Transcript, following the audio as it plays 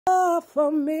enough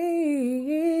for me.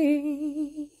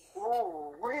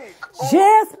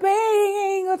 Just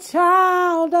being a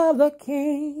child of the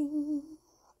King.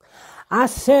 I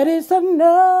said it's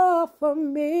enough for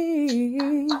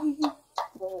me.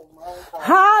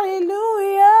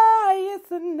 Hallelujah,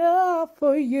 it's enough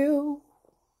for you.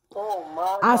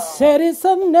 I said it's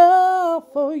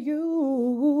enough for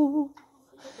you.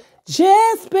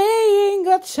 Just being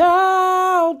a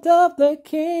child of the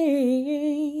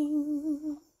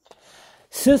King.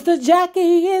 Sister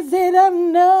Jackie, is it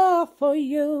enough for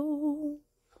you?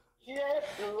 Yes,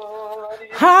 Lord.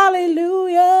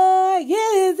 Hallelujah,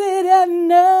 is it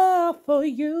enough for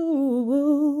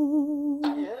you?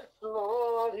 Yes,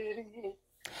 Lord, it is.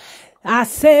 I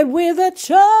said we're the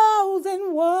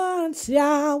chosen ones,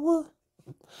 Yahweh.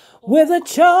 We're the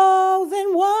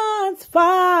chosen ones,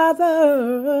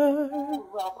 Father.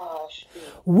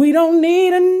 We don't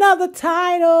need another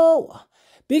title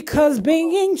because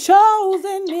being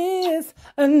chosen is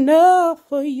enough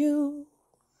for you.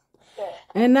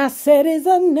 And I said it's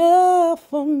enough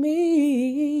for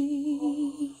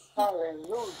me.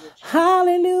 Hallelujah.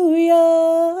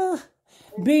 Hallelujah.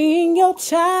 Being your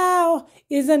child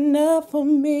is enough for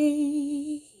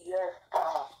me. Yes,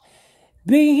 God.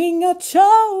 Being a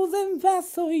chosen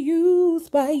vessel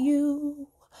used by you.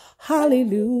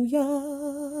 Hallelujah.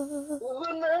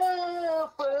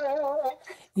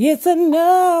 It's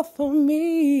enough for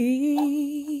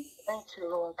me. Thank you,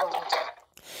 Lord God.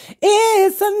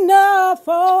 It's enough,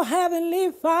 oh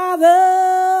Heavenly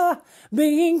Father,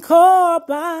 being called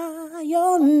by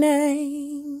your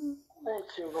name. Thank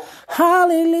you, Lord.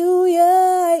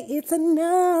 Hallelujah. It's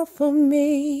enough for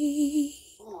me.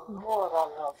 Lord, I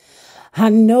love you. I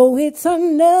know it's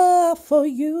enough for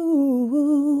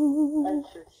you. Thank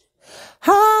you.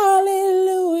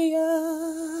 Hallelujah.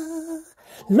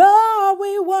 Lord,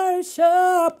 we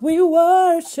worship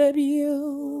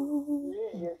you.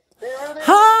 Yes.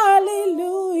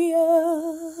 Hallelujah.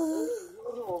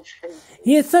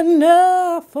 It's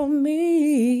enough for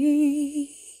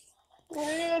me.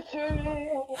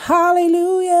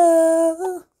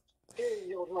 Hallelujah.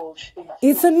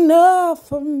 It's enough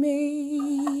for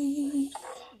me.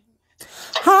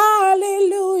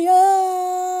 Hallelujah.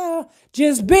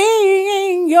 Just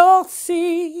being your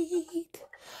seed.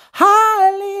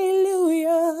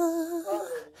 Hallelujah.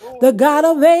 The God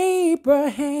of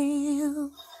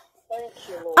Abraham,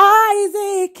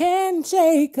 Isaac and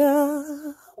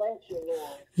Jacob. Thank you,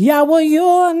 Lord. Yahweh,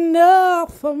 you're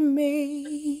enough for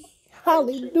me.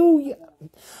 Hallelujah.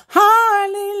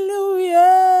 Hallelujah.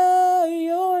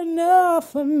 You're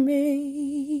enough for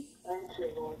me. Thank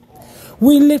you, Lord.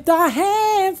 We lift our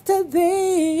hands to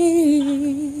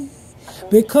thee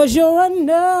because you're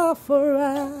enough for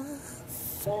us.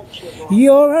 Thank you, Lord.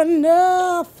 You're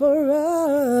enough for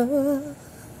us.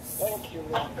 Thank you,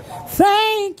 Lord.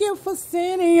 Thank you for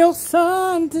sending your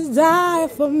son to die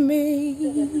for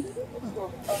me.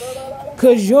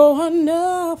 'Cause you're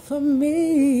enough for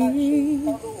me.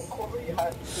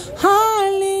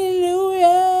 Hallelujah,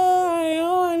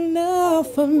 you're enough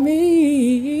for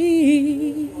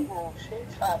me.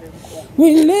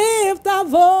 We lift our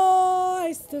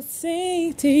voice to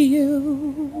sing to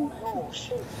you.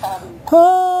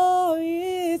 Oh,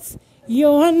 it's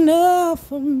you're enough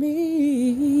for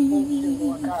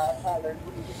me.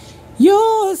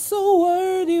 You're so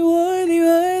worthy, worthy,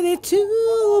 worthy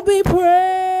to be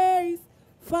praised,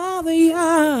 Father.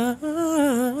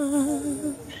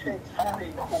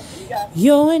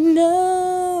 You're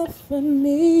enough for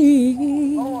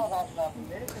me.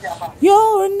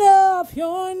 You're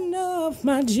enough,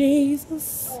 my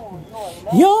Jesus.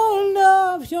 You're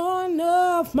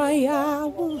enough, my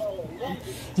Yahweh.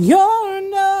 You're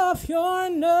enough,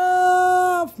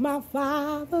 my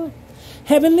Father.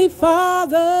 Heavenly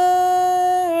Father,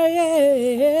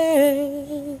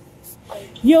 yes.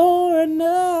 You're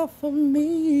enough for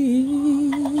me.